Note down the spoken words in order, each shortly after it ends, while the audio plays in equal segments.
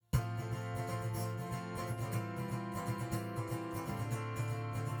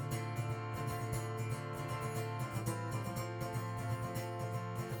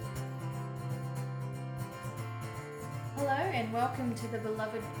and welcome to the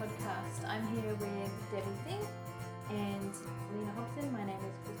Beloved Podcast. I'm here with Debbie Thing and Lena Hobson. My name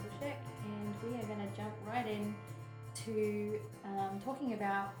is Crystal Sheck, and we are going to jump right in to talking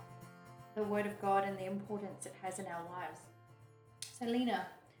about the Word of God and the importance it has in our lives. So, Lena,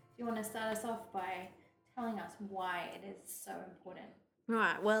 do you want to start us off by telling us why it is so important?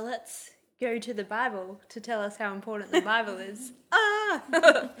 Right, well, let's go to the Bible to tell us how important the Bible is. All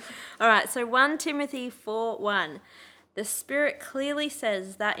right, so 1 Timothy 4:1. The Spirit clearly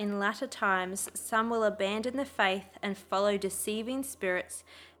says that in latter times some will abandon the faith and follow deceiving spirits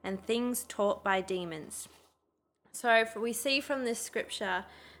and things taught by demons. So we see from this scripture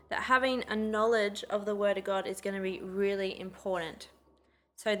that having a knowledge of the Word of God is going to be really important.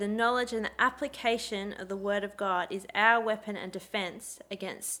 So the knowledge and the application of the Word of God is our weapon and defense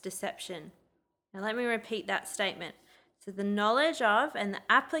against deception. Now let me repeat that statement. So the knowledge of and the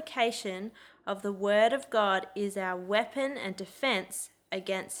application of the Word of God is our weapon and defense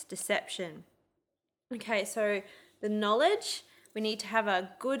against deception. Okay, so the knowledge, we need to have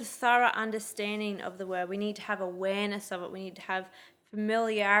a good, thorough understanding of the Word. We need to have awareness of it. We need to have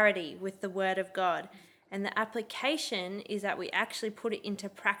familiarity with the Word of God. And the application is that we actually put it into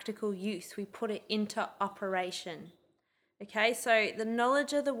practical use. We put it into operation. Okay, so the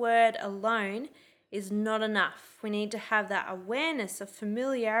knowledge of the Word alone is not enough. We need to have that awareness of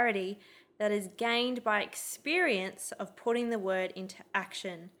familiarity that is gained by experience of putting the Word into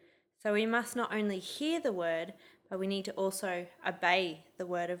action. So we must not only hear the Word, but we need to also obey the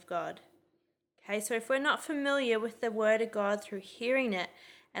Word of God. Okay, so if we're not familiar with the Word of God through hearing it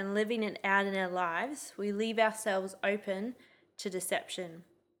and living it out in our lives, we leave ourselves open to deception.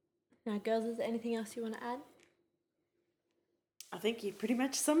 Now, girls, is there anything else you want to add? I think you pretty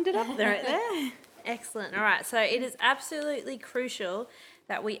much summed it up right there. Excellent. All right, so it is absolutely crucial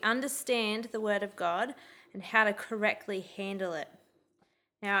that we understand the Word of God and how to correctly handle it.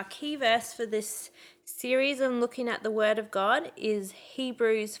 Now, our key verse for this series on looking at the Word of God is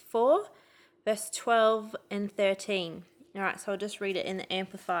Hebrews 4, verse 12 and 13. All right, so I'll just read it in the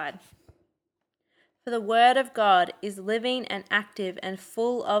Amplified. For the Word of God is living and active and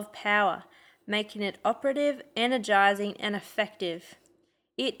full of power, making it operative, energizing, and effective.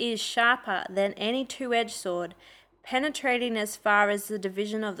 It is sharper than any two-edged sword, penetrating as far as the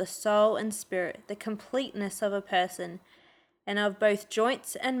division of the soul and spirit, the completeness of a person, and of both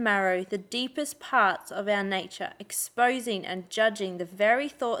joints and marrow, the deepest parts of our nature, exposing and judging the very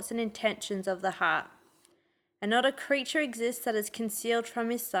thoughts and intentions of the heart. And not a creature exists that is concealed from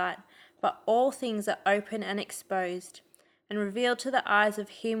his sight, but all things are open and exposed, and revealed to the eyes of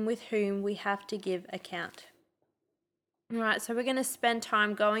him with whom we have to give account. All right, so we're going to spend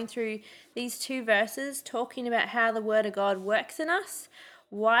time going through these two verses, talking about how the Word of God works in us,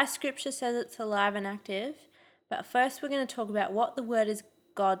 why Scripture says it's alive and active. But first, we're going to talk about what the Word is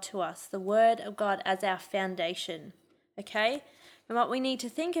God to us, the Word of God as our foundation. Okay? And what we need to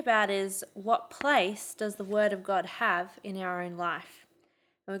think about is, what place does the Word of God have in our own life?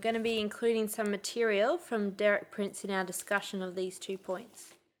 And we're going to be including some material from Derek Prince in our discussion of these 2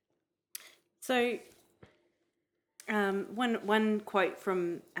 points. So, one quote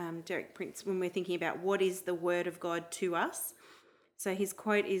from Derek Prince when we're thinking about what is the Word of God to us. So his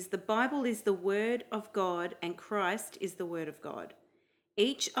quote is, "The Bible is the Word of God and Christ is the Word of God.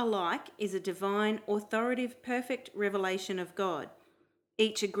 Each alike is a divine, authoritative, perfect revelation of God.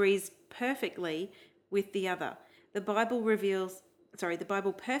 Each agrees perfectly with the other. The Bible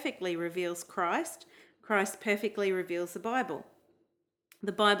perfectly reveals Christ. Christ perfectly reveals the Bible.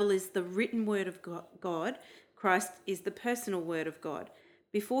 The Bible is the written word of God. Christ is the personal word of God.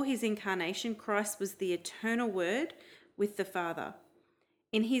 Before his incarnation, Christ was the eternal word with the Father.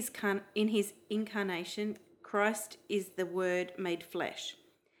 In his incarnation, Christ is the Word made flesh.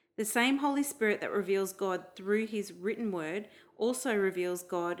 The same Holy Spirit that reveals God through his written word also reveals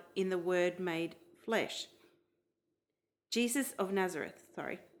God in the Word made flesh. Jesus of Nazareth.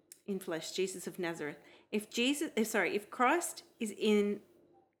 If Christ is in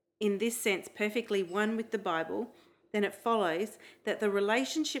this sense perfectly one with the Bible, then it follows that the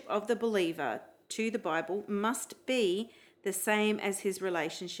relationship of the believer to the Bible must be the same as his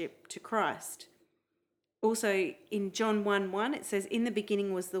relationship to Christ. Also in John 1:1 it says, "In the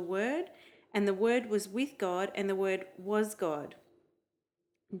beginning was the Word, and the Word was with God, and the Word was God."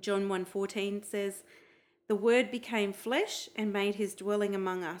 John 1:14 says, "The Word became flesh and made his dwelling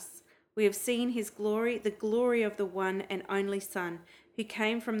among us. We have seen his glory, the glory of the one and only Son, who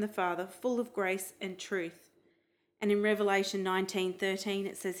came from the Father, full of grace and truth." And in Revelation 19:13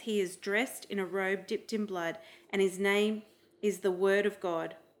 it says, "He is dressed in a robe dipped in blood, and his name is the Word of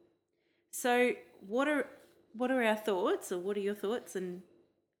God." So what are what are our thoughts, or what are your thoughts? And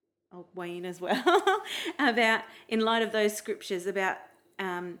I'll weigh in as well about, in light of those scriptures, about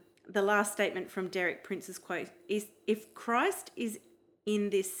the last statement from Derek Prince's quote is, if Christ is in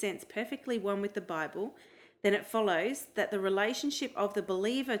this sense perfectly one with the Bible, then it follows that the relationship of the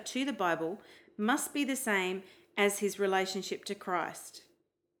believer to the Bible must be the same as his relationship to Christ.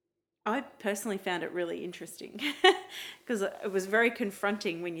 I personally found it really interesting because it was very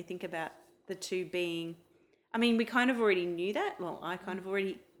confronting when you think about the two being, I mean, we kind of already knew that. Well, I kind of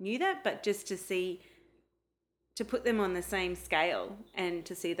already knew that, but just to see, to put them on the same scale and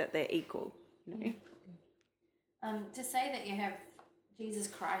to see that they're equal, you know? To say that you have Jesus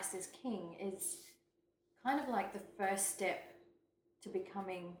Christ as King is kind of like the first step to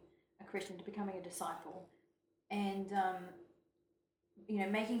becoming a Christian, to becoming a disciple, and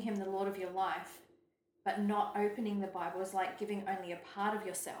making him the Lord of your life, but not opening the Bible is like giving only a part of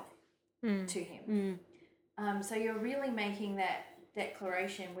yourself to him. So you're really making that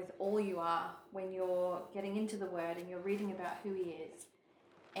declaration with all you are when you're getting into the Word and you're reading about who he is,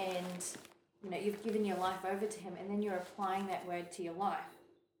 and you've given your life over to him, and then you're applying that word to your life.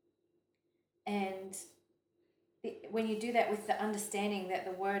 And when you do that with the understanding that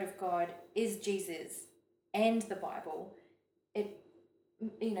the Word of God is Jesus and the Bible,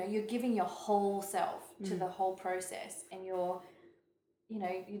 you're giving your whole self to the whole process, and you're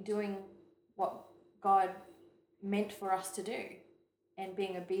doing what God meant for us to do, and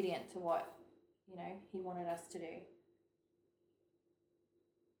being obedient to what he wanted us to do.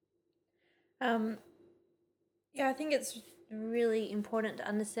 I think it's really important to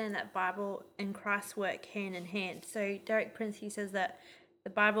understand that Bible and Christ work hand in hand. So Derek Prince, he says that the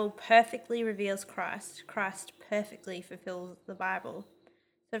Bible perfectly reveals Christ. Christ perfectly fulfills the Bible.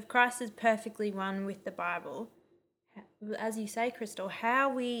 So if Christ is perfectly one with the Bible, as you say, Crystal,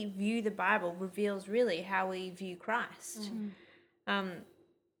 how we view the Bible reveals really how we view Christ.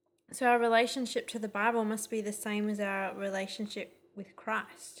 So our relationship to the Bible must be the same as our relationship with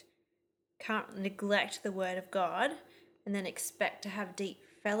Christ. Can't neglect the Word of God and then expect to have deep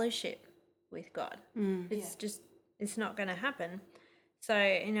fellowship with God. It's not going to happen. So,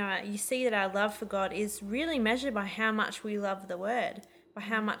 you see that our love for God is really measured by how much we love the Word, by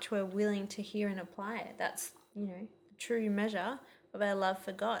how much we're willing to hear and apply it. That's, the true measure of our love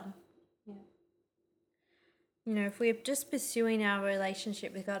for God. If we're just pursuing our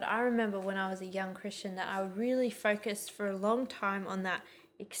relationship with God, I remember when I was a young Christian that I really focused for a long time on that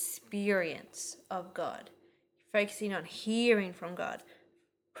experience of God, focusing on hearing from God,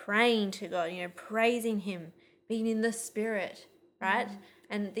 praying to God, praising him, being in the Spirit, right?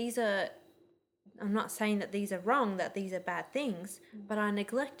 And I'm not saying that these are wrong, that these are bad things, but I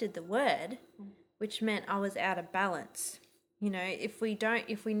neglected the Word, which meant I was out of balance. If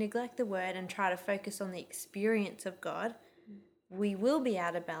we neglect the Word and try to focus on the experience of God, we will be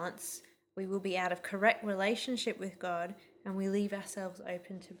out of balance. We will be out of correct relationship with God, and we leave ourselves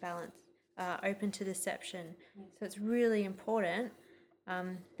open to balance, open to deception. So it's really important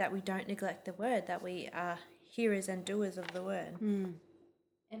that we don't neglect the Word, that we are hearers and doers of the Word.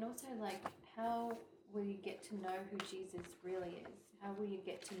 And also, how will you get to know who Jesus really is? How will you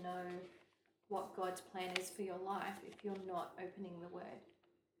get to know what God's plan is for your life if you're not opening the Word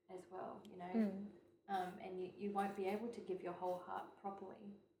as well, and you won't be able to give your whole heart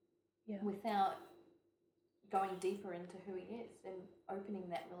properly without going deeper into who he is and opening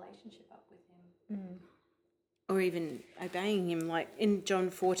that relationship up with him. Or even obeying him. Like in John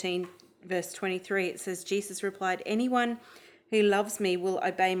 14, verse 23, it says, Jesus replied, anyone who loves me will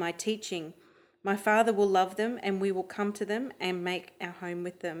obey my teaching. My Father will love them, and we will come to them and make our home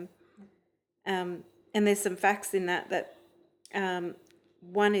with them. And there's some facts in that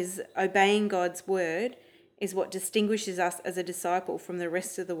one is obeying God's word is what distinguishes us as a disciple from the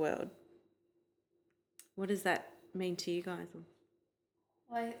rest of the world. What does that mean to you guys?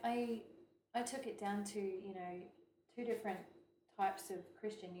 Well, I took it down to, two different types of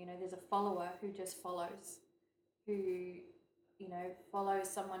Christian. There's a follower who just follows, who, follows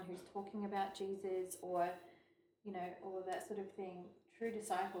someone who's talking about Jesus or, all of that sort of thing. True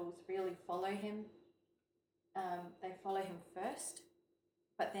disciples really follow him. They follow him first,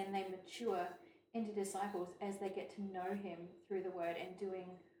 but then they mature into disciples as they get to know him through the Word and doing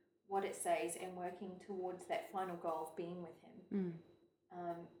what it says and working towards that final goal of being with him.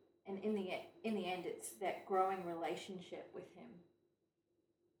 And in the end, it's that growing relationship with him.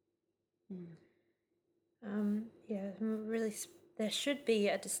 Really, there should be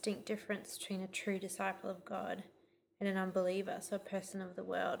a distinct difference between a true disciple of God and an unbeliever, so a person of the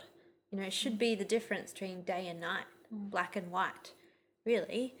world. It should be the difference between day and night, black and white,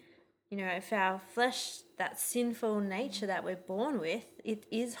 really. If our flesh, that sinful nature that we're born with, it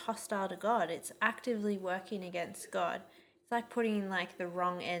is hostile to God. It's actively working against God. It's like putting like the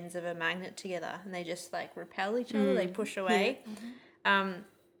wrong ends of a magnet together and they just like repel each other, they push away.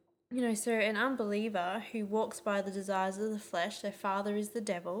 So an unbeliever who walks by the desires of the flesh, their father is the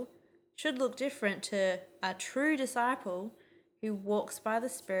devil, should look different to a true disciple who walks by the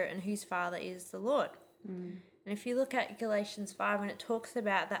Spirit and whose father is the Lord. And if you look at Galatians 5, when it talks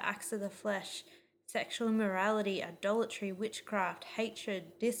about the acts of the flesh, sexual immorality, idolatry, witchcraft,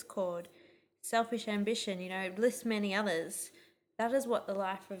 hatred, discord, selfish ambition, it lists many others. That is what the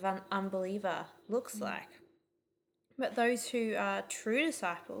life of an unbeliever looks like. But those who are true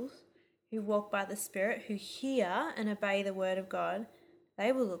disciples, who walk by the Spirit, who hear and obey the word of God,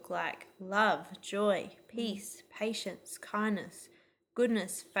 they will look like love, joy, peace, patience, kindness,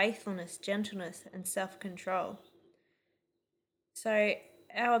 goodness, faithfulness, gentleness, and self-control. So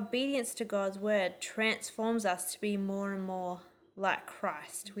our obedience to God's word transforms us to be more and more like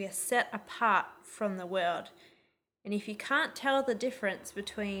Christ. We are set apart from the world. And if you can't tell the difference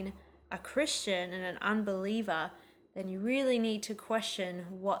between a Christian and an unbeliever, then you really need to question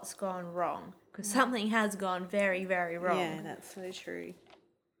what's gone wrong, because something has gone very, very wrong. Yeah, that's so true.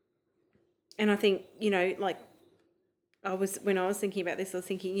 And I think, when I was thinking about this, I was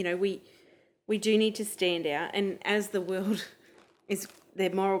thinking, we do need to stand out. And as the world the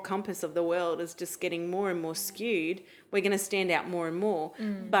moral compass of the world is just getting more and more skewed, we're going to stand out more and more.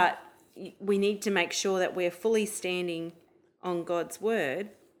 But we need to make sure that we're fully standing on God's word,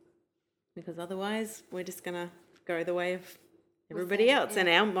 because otherwise we're just going to go the way of everybody else, and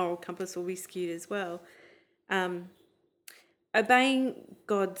our moral compass will be skewed as well. Obeying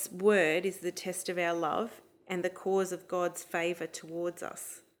God's word is the test of our love and the cause of God's favour towards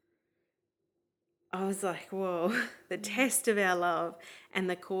us. I was like, whoa, the test of our love and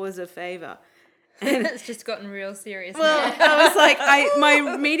the cause of favour. And it's just gotten real serious. Well, I was like,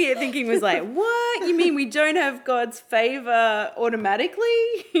 my immediate thinking was like, what? You mean we don't have God's favour automatically?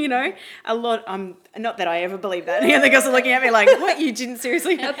 A lot. Not that I ever believed that. And the girls are looking at me like, what? You didn't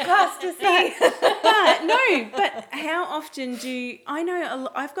seriously? Apostasy. But how often I know?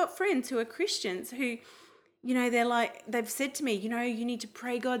 I've got friends who are Christians who, they're like, they've said to me, you need to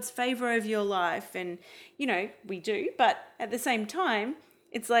pray God's favour over your life, and we do, but at the same time,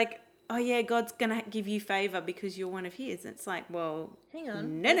 it's like, oh yeah, God's going to give you favour because you're one of his. It's like, well, hang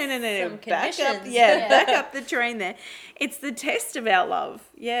on. No. Some Back up. conditions. Back up the train there. It's the test of our love.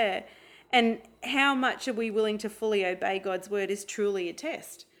 Yeah. And how much are we willing to fully obey God's word is truly a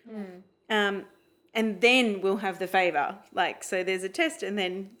test. And then we'll have the favour. So there's a test, and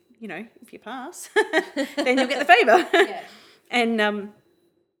then, if you pass, then you'll get the favour. Yeah.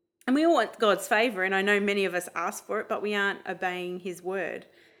 And we all want God's favour, and I know many of us ask for it, but we aren't obeying his word.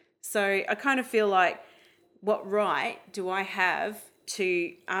 So I kind of feel like, what right do I have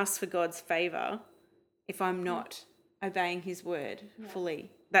to ask for God's favour if I'm not obeying his word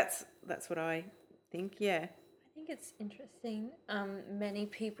fully? That's what I think, yeah. I think it's interesting. Many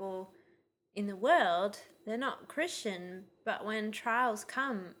people in the world, they're not Christian, but when trials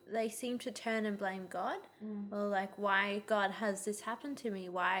come, they seem to turn and blame God. Or like, why, God, has this happened to me?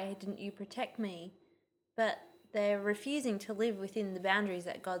 Why didn't you protect me? But they're refusing to live within the boundaries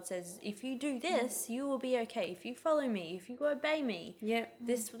that God says, if you do this, you will be okay. If you follow me, if you obey me,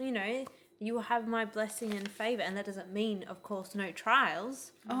 this, you will have my blessing and favour. And that doesn't mean, of course, no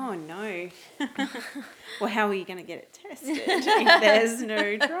trials. Oh, no. Well, how are you going to get it tested if there's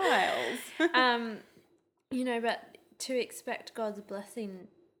no trials? But to expect God's blessing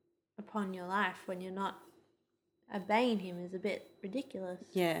upon your life when you're not obeying him is a bit ridiculous.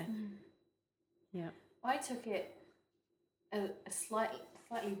 Yeah. Yeah. I took it a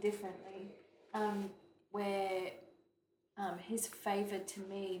slightly differently, where his favour to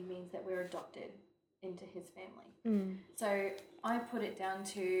me means that we're adopted into his family. So I put it down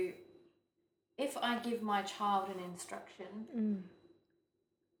to, if I give my child an instruction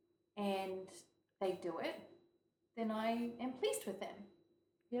and they do it, then I am pleased with them.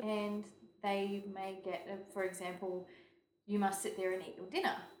 Yep. And they may get, for example, you must sit there and eat your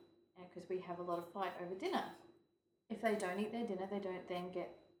dinner, because we have a lot of fight over dinner. If they don't eat their dinner, they don't then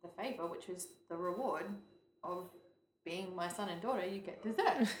get the favour, which is the reward of being my son and daughter. You get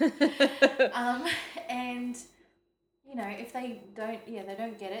dessert. And if they don't, they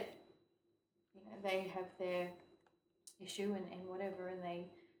don't get it. They have their issue and whatever, and they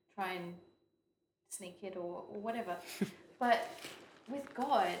try and sneak it or whatever. But with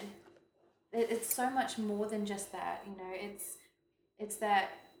God, it's so much more than just that. It's that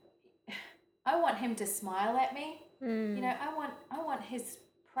I want him to smile at me. I want his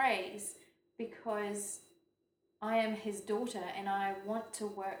praise, because I am his daughter and I want to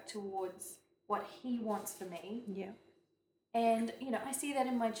work towards what he wants for me. Yeah. And, I see that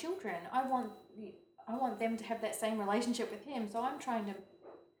in my children. I want them to have that same relationship with him. So I'm trying to,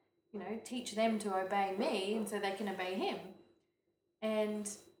 teach them to obey me and so they can obey him. And,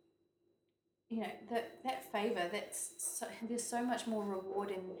 that favor, there's so much more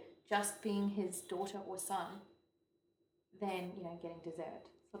reward in just being his daughter or son than, getting dessert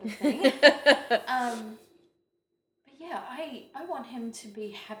sort of thing. But yeah, I want him to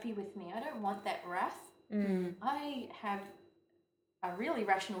be happy with me. I don't want that wrath. I have a really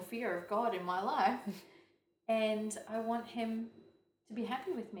rational fear of God in my life, and I want him to be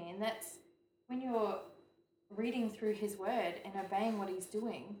happy with me. And that's when you're reading through his word and obeying what he's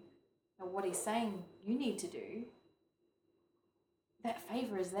doing or what he's saying you need to do, that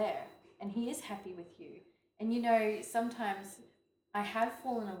favor is there and he is happy with you. And sometimes I have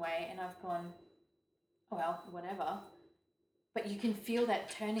fallen away and I've gone, oh, well, whatever. But you can feel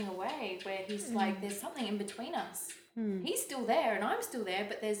that turning away where he's like, there's something in between us. He's still there and I'm still there,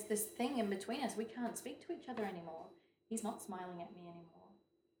 but there's this thing in between us. We can't speak to each other anymore. He's not smiling at me anymore.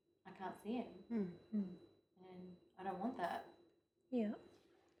 I can't see him. And I don't want that. Yeah.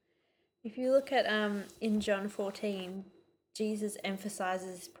 If you look at in John 14, Jesus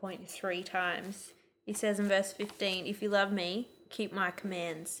emphasizes this point 3 times. He says in verse 15, if you love me, keep my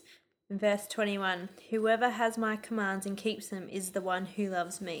commands. In verse 21, whoever has my commands and keeps them is the one who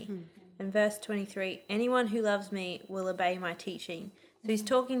loves me. In verse 23, anyone who loves me will obey my teaching. So he's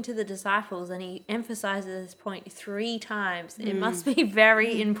talking to the disciples and he emphasizes this point 3 times. It must be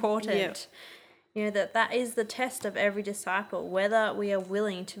very important. Yep. That is the test of every disciple, whether we are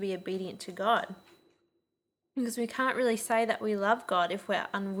willing to be obedient to God. Because we can't really say that we love God if we're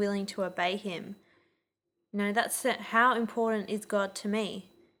unwilling to obey him. That's how important is God to me.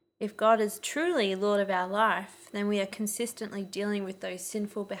 If God is truly Lord of our life, then we are consistently dealing with those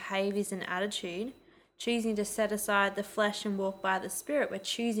sinful behaviors and attitude, choosing to set aside the flesh and walk by the Spirit. We're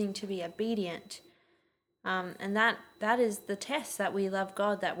choosing to be obedient. And that is the test that we love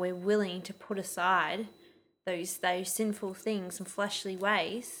God, that we're willing to put aside those sinful things and fleshly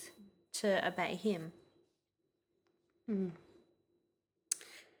ways to obey him.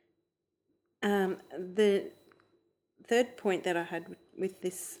 The third point that I had with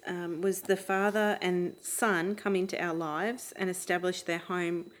this was the Father and Son come into our lives and establish their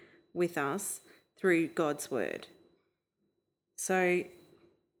home with us through God's word. So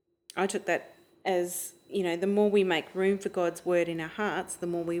I took that as, the more we make room for God's word in our hearts, the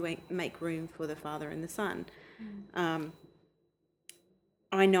more we make room for the Father and the Son.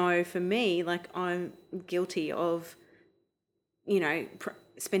 I know for me, I'm guilty of,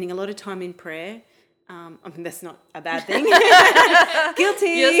 spending a lot of time in prayer. That's not a bad thing. Guilty.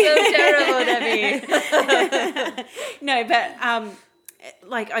 You're so terrible, Debbie. No, but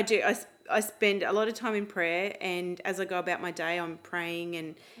I do. I spend a lot of time in prayer, and as I go about my day, I'm praying,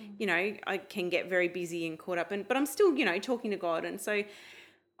 and I can get very busy and caught up, but I'm still talking to God, and so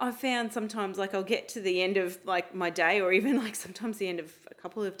I've found sometimes I'll get to the end of my day, or even sometimes the end of a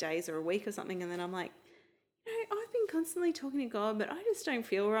couple of days or a week or something, and then I'm like, I've been constantly talking to God, but I just don't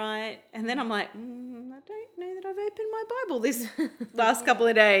feel right. And then I'm like, I don't know that I've opened my Bible this last couple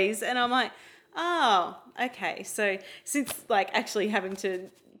of days. And I'm like, oh, okay. So since actually having to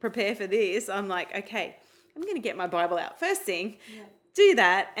prepare for this, I'm like, okay, I'm going to get my Bible out first thing, do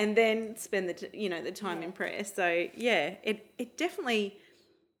that, and then spend the time in prayer. So yeah, it definitely,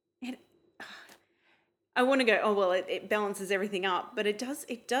 I want to go, oh, well, it balances everything up, but it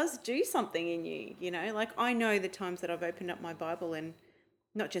does do something in you, I know the times that I've opened up my Bible, and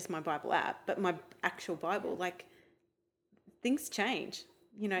not just my Bible app, but my actual Bible, things change,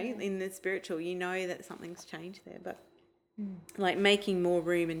 in the spiritual, that something's changed there, but making more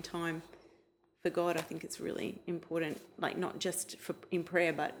room and time for God, I think it's really important, not just in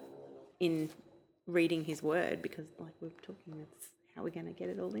prayer, but in reading his word, because we were talking, that's how we're going to get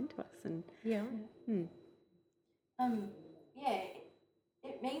it all into us. And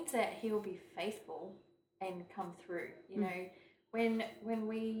it means that he'll be faithful and come through. When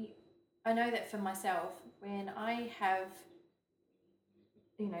I know that for myself, when I have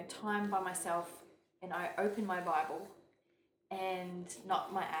time by myself and I open my Bible, and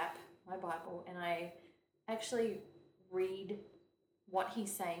not my app, my Bible, and I actually read what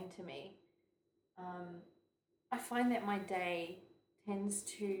he's saying to me, I find that my day tends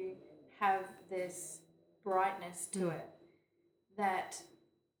to have this brightness to it that,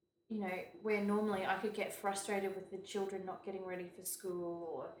 where normally I could get frustrated with the children not getting ready for school,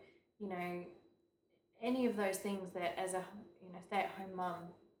 or, any of those things that as a, stay-at-home mum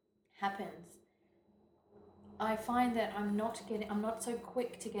happens. I find that I'm not so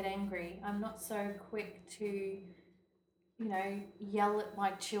quick to get angry. I'm not so quick to, yell at my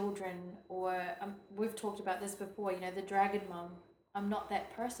children, or we've talked about this before, the dragon mum. I'm not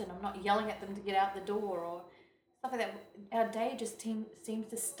that person. I'm not yelling at them to get out the door or stuff like that. Our day just seems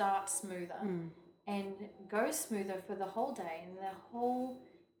to start smoother and go smoother for the whole day, and the whole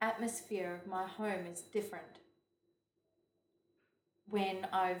atmosphere of my home is different when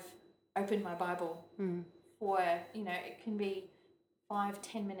I've opened my Bible for, it can be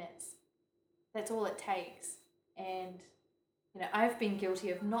 5-10 minutes. That's all it takes. And I've been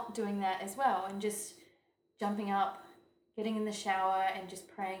guilty of not doing that as well, and just jumping up, getting in the shower and just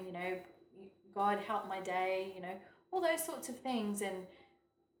praying, God help my day, all those sorts of things. And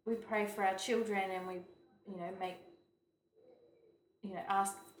we pray for our children, and we, make,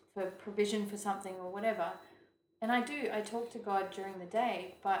 ask for provision for something or whatever. And I talk to God during the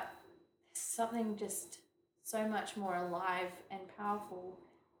day, but there's something just so much more alive and powerful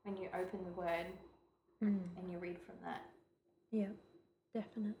when you open the Word and you read from that. Yeah,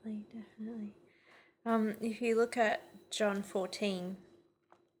 definitely. If you look at John 14,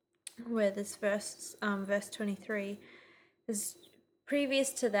 where this verse 23 is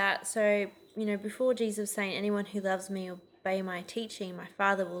previous to that. So, before Jesus was saying, anyone who loves me will obey my teaching, my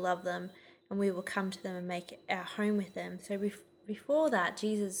Father will love them, and we will come to them and make our home with them. So before that,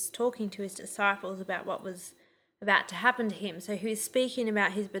 Jesus talking to his disciples about what was about to happen to him. So he was speaking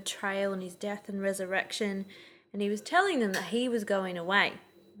about his betrayal and his death and resurrection, and he was telling them that he was going away.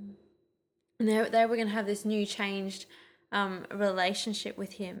 And they were going to have this new changed relationship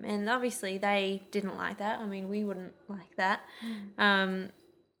with him. And obviously they didn't like that. I mean, we wouldn't like that.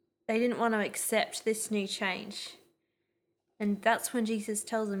 They didn't want to accept this new change. And that's when Jesus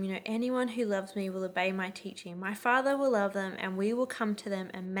tells them, anyone who loves me will obey my teaching. My Father will love them, and we will come to them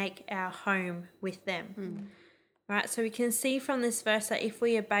and make our home with them. Right, so we can see from this verse that if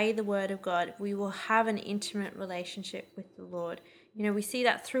we obey the word of God, we will have an intimate relationship with the Lord. We see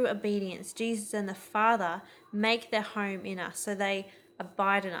that through obedience. Jesus and the Father make their home in us, so they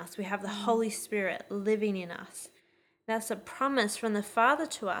abide in us. We have the Holy Spirit living in us. That's a promise from the Father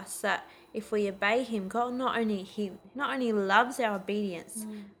to us that if we obey him, God not only loves our obedience,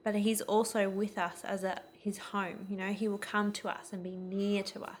 but he's also with us as his home. He will come to us and be near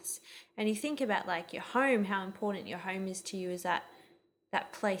to us. And you think about like your home, how important your home is to you, is that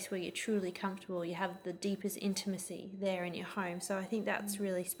place where you're truly comfortable. You have the deepest intimacy there in your home. So I think that's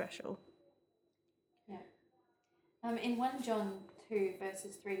really special. Yeah. In 1 John 2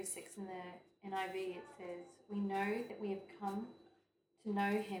 verses 3-6 in the NIV, it says, "We know that we have come to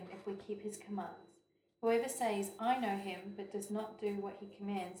know him if we keep his commands. Whoever says, 'I know him,' but does not do what he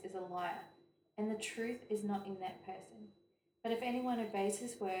commands is a liar, and the truth is not in that person. But if anyone obeys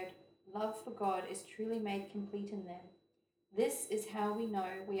his word, love for God is truly made complete in them. This is how we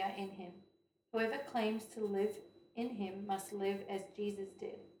know we are in him. Whoever claims to live in him must live as Jesus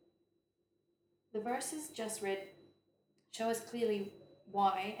did." The verses just read show us clearly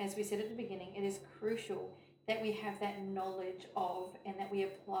why, as we said at the beginning, it is crucial that we have that knowledge of and that we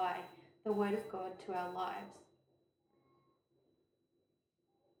apply the Word of God to our lives.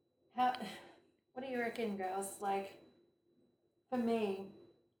 What do you reckon, girls? Like, for me,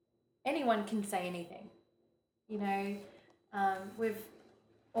 anyone can say anything. We've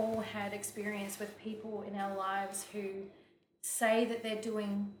all had experience with people in our lives who say that they're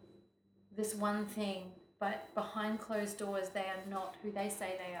doing this one thing, but behind closed doors they are not who they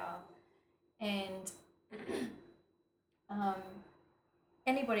say they are. And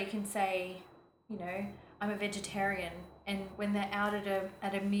anybody can say, I'm a vegetarian, and when they're out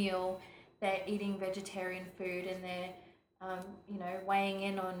at a meal, they're eating vegetarian food, and they're weighing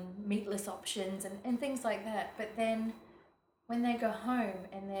in on meatless options and things like that. But then when they go home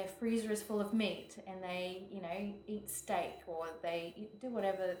and their freezer is full of meat, and they eat steak, or they do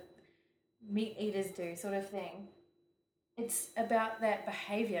whatever meat eaters do, sort of thing, it's about that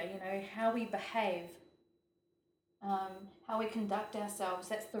behavior, how we behave, how we conduct ourselves.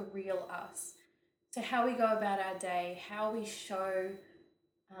 That's the real us. So how we go about our day, how we show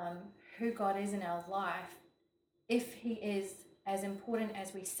who God is in our life, if he is as important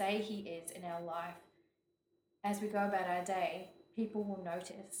as we say he is in our life, as we go about our day, people will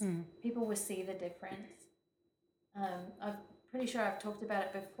notice. People will see the difference. I'm pretty sure I've talked about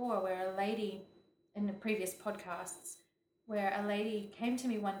it before, where a lady, in the previous podcasts, where a lady came to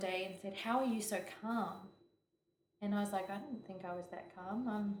me one day and said, "How are you so calm?" And I was like, I didn't think I was that calm.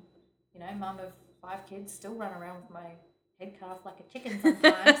 I'm, mum of 5 kids, still run around with my head cut off like a chicken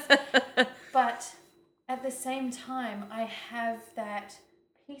sometimes. But at the same time, I have that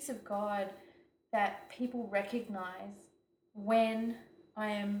peace of God that people recognize when I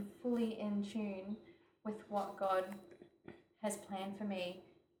am fully in tune with what God has planned for me.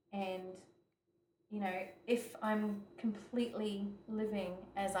 And, if I'm completely living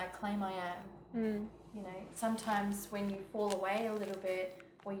as I claim I am, sometimes when you fall away a little bit,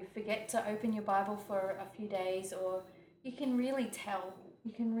 or you forget to open your Bible for a few days, or you can really tell,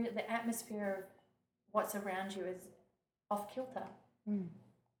 the atmosphere of what's around you is off kilter.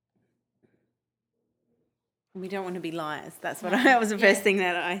 We don't want to be liars. That's what that was the first thing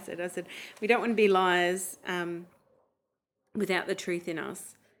that I said. I said, we don't want to be liars without the truth in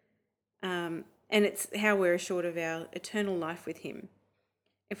us. And it's how we're assured of our eternal life with him.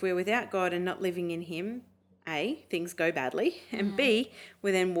 If we're without God and not living in him, A, things go badly, and B,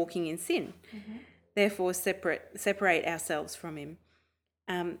 we're then walking in sin. Therefore, separate ourselves from him.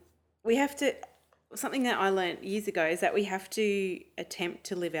 We have to, something that I learned years ago is that we have to attempt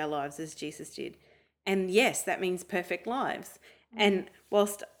to live our lives as Jesus did. And yes, that means perfect lives. And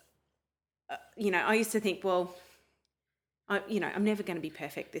whilst, I used to think, well, I'm never going to be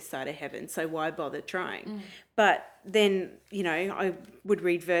perfect this side of heaven, so why bother trying? But then, I would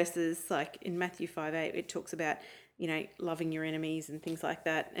read verses like in Matthew 5:8, it talks about, loving your enemies and things like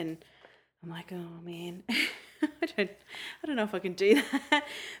that. And I'm like, oh man, I don't know if I can do that.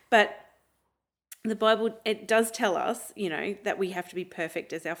 But the Bible, it does tell us, that we have to be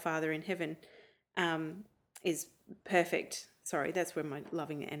perfect as our Father in heaven is perfect. Sorry, that's where my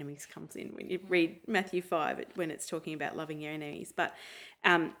loving your enemies comes in. When you read Matthew 5, when it's talking about loving your enemies. But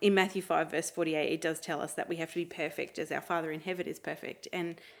in Matthew 5, verse 48, it does tell us that we have to be perfect as our Father in heaven is perfect.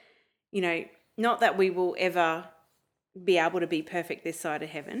 And, not that we will ever be able to be perfect this side of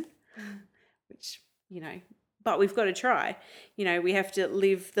heaven, which, but we've got to try. We have to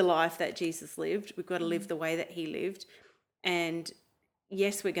live the life that Jesus lived. We've got to live the way that he lived. And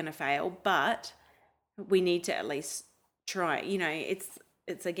yes, we're going to fail, but we need to at least try.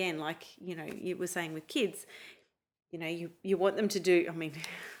 It's again, like, you were saying with kids, you want them to do, I mean,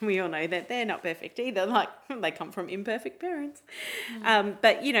 we all know that they're not perfect either. Like, they come from imperfect parents.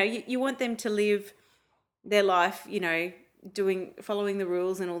 But, you want them to live their life, following the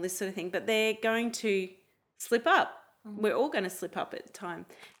rules and all this sort of thing, but they're going to slip up. We're all going to slip up at the time,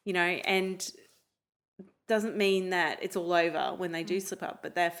 and doesn't mean that it's all over when they do slip up,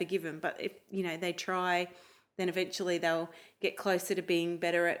 but they're forgiven. But if, they try, then eventually they'll get closer to being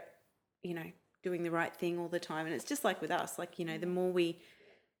better at, doing the right thing all the time. And it's just like with us, like, the more we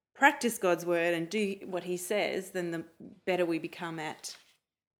practice God's word and do what he says, then the better we become at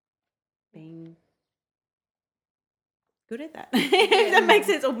being good at that. If that makes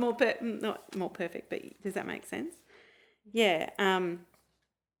sense, or not more perfect, but does that make sense? Yeah.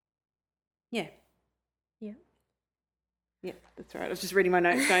 Yeah. Yeah, that's right. I was just reading my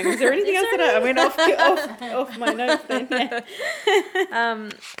notes going, is there anything else that I went off my notes then? Yeah.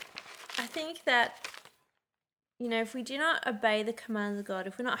 I think that, if we do not obey the commands of God,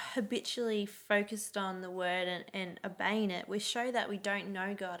 if we're not habitually focused on the word and obeying it, we show that we don't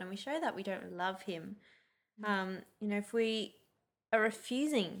know God and we show that we don't love him. If we are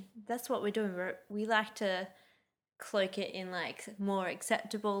refusing, that's what we're doing. We like to cloak it in like more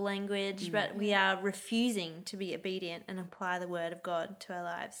acceptable language, but we are refusing to be obedient and apply the word of God to our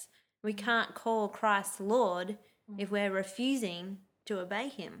lives. We can't call Christ Lord if we're refusing to obey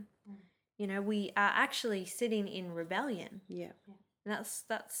him. We are actually sitting in rebellion. Yeah. And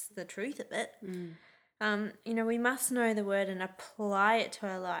that's the truth of it. We must know the word and apply it to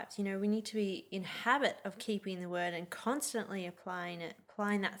our lives. We need to be in habit of keeping the word and constantly applying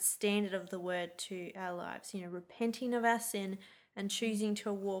that standard of the word to our lives. Repenting of our sin and choosing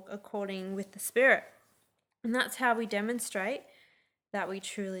to walk according with the Spirit. And that's how we demonstrate that we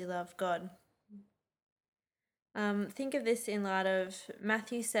truly love God. Think of this in light of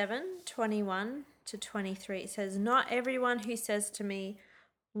Matthew 7:21 to 23. It says, "Not everyone who says to me,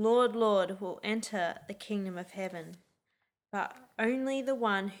 'Lord, Lord,' will enter the kingdom of heaven, but only the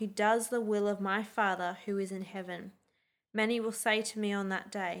one who does the will of my Father who is in heaven. Many will say to me on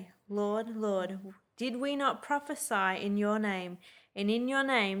that day, 'Lord, Lord, did we not prophesy in your name, and in your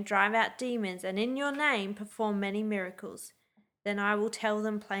name drive out demons, and in your name perform many miracles?' Then I will tell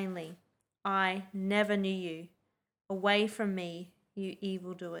them plainly, 'I never knew you. Away from me, you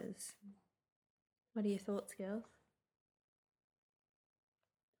evildoers.'" What are your thoughts, girls?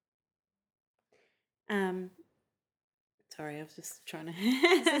 Sorry, I was just trying to.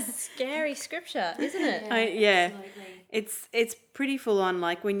 It's a scary scripture, isn't it? Yeah. Absolutely. It's pretty full on.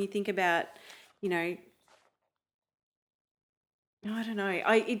 Like when you think about, I don't know.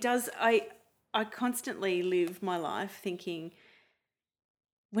 I constantly live my life thinking,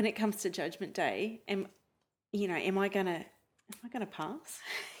 when it comes to Judgment Day, am I gonna pass?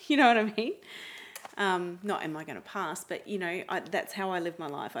 You know what I mean? Not am I going to pass, but that's how I live my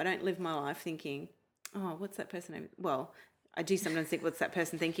life. I don't live my life thinking, oh, what's that person? Well, I do sometimes think, what's that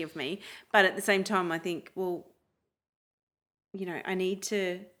person thinking of me? But at the same time, I think, well, I need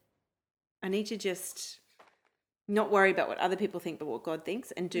to just not worry about what other people think, but what God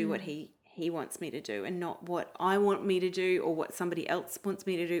thinks, and do what He wants me to do, and not what I want me to do, or what somebody else wants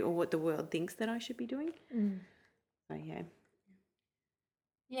me to do, or what the world thinks that I should be doing. So yeah.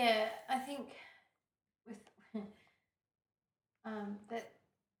 Yeah, I think with that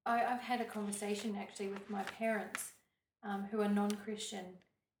I've had a conversation actually with my parents who are non-Christian,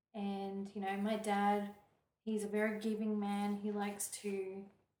 and my dad, he's a very giving man. He likes to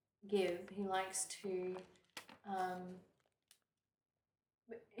give. He likes to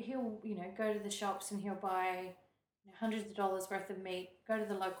he'll go to the shops and he'll buy hundreds of dollars worth of meat, go to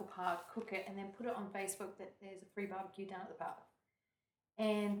the local park, cook it, and then put it on Facebook that there's a free barbecue down at the park.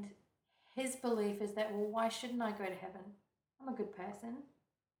 And his belief is that, well, why shouldn't I go to heaven? I'm a good person.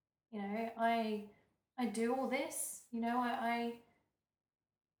 I do all this. I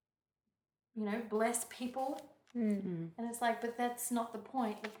bless people. And it's like, but that's not the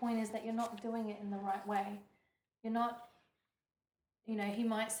point. The point is that you're not doing it in the right way. You're not, he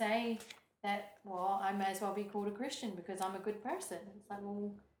might say that, well, I may as well be called a Christian because I'm a good person. It's like,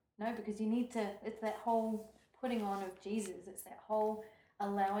 well, no, because you need to, it's that whole putting on of Jesus. It's that whole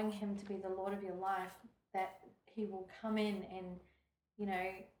allowing him to be the Lord of your life, that he will come in and,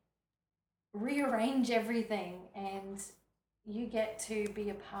 rearrange everything, and you get to be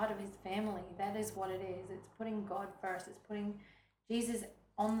a part of his family. That is what it is. It's putting God first. It's putting Jesus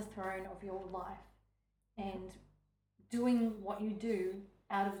on the throne of your life and doing what you do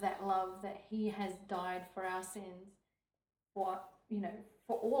out of that love that he has died for our sins, for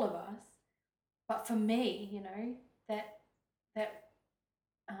all of us. But for me, that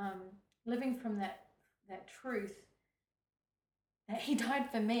living from that truth that he died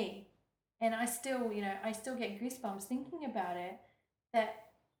for me, and I still get goosebumps thinking about it, that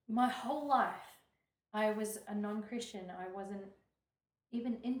my whole life I was a non-Christian. I wasn't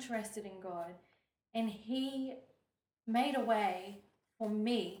even interested in God, and he made a way for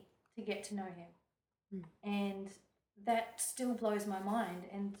me to get to know him. And that still blows my mind.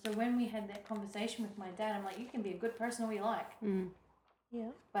 And so when we had that conversation with my dad, I'm like, you can be a good person all you like. Yeah.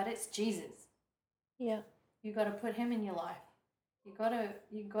 But it's Jesus. Yeah. You got to put him in your life. You got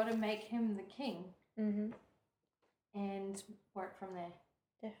to make him the king. And work from there.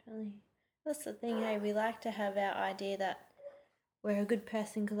 Definitely. That's the thing, hey, we like to have our idea that we're a good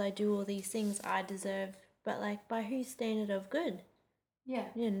person because I do all these things I deserve, but like, by whose standard of good? Yeah.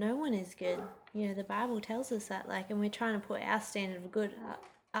 No one is good. The Bible tells us that, like, and we're trying to put our standard of good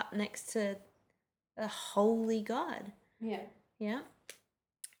up next to a holy God. Yeah. Yeah.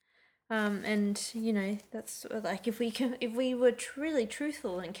 And that's like, if we were really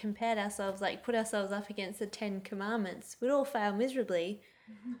truthful and compared ourselves, like put ourselves up against the 10 Commandments, we'd all fail miserably.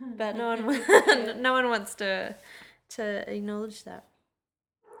 But no one wants to acknowledge that.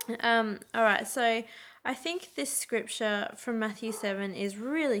 All right, so I think this scripture from Matthew 7 is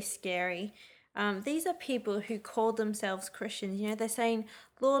really scary. These are people who call themselves Christians. They're saying,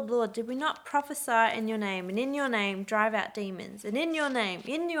 Lord, Lord, did we not prophesy in your name, and in your name drive out demons, and in your name,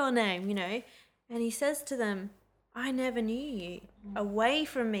 And he says to them, I never knew you. Away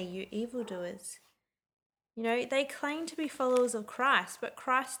from me, you evildoers. They claim to be followers of Christ, but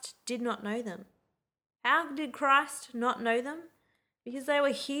Christ did not know them. How did Christ not know them? Because they were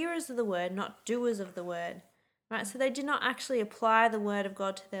hearers of the word, not doers of the word. Right? So they did not actually apply the word of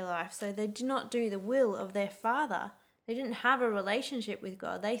God to their life. So they did not do the will of their Father. They didn't have a relationship with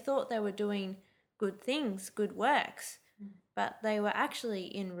God. They thought they were doing good things, good works, but they were actually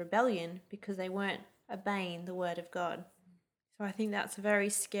in rebellion because they weren't obeying the word of God. So I think that's a very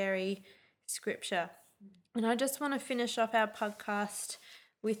scary scripture. And I just want to finish off our podcast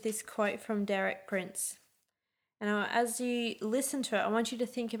with this quote from Derek Prince. And as you listen to it, I want you to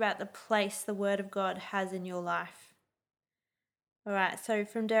think about the place the Word of God has in your life. All right, so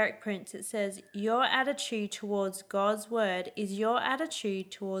from Derek Prince, it says, your attitude towards God's Word is your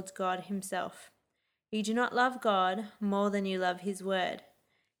attitude towards God Himself. You do not love God more than you love His Word.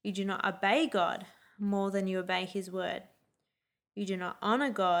 You do not obey God more than you obey His Word. You do not honor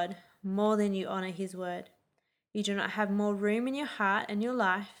God more than you honor His Word. You do not have more room in your heart and your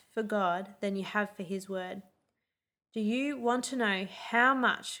life for God than you have for His Word. Do you want to know how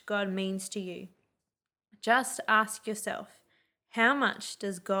much God means to you? Just ask yourself, how much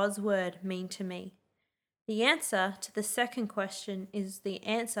does God's word mean to me? The answer to the second question is the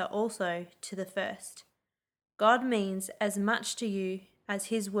answer also to the first. God means as much to you as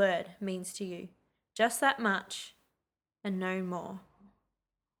His word means to you. Just that much and no more.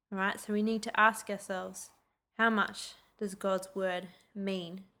 All right, so we need to ask ourselves, how much does God's word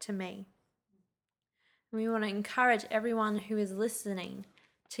mean to me? And we want to encourage everyone who is listening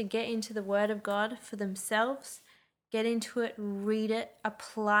to get into the word of God for themselves, get into it, read it,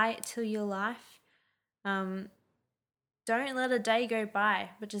 apply it to your life. Don't let a day go by,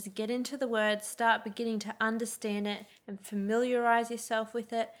 but just get into the word, start beginning to understand it and familiarize yourself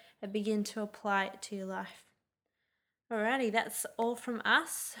with it and begin to apply it to your life. Alrighty, that's all from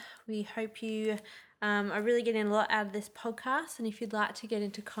us. We hope you are really getting a lot out of this podcast. And if you'd like to get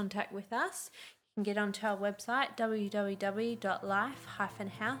into contact with us, you can get onto our website,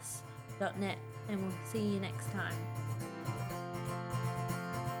 www.life-house.net. And we'll see you next time.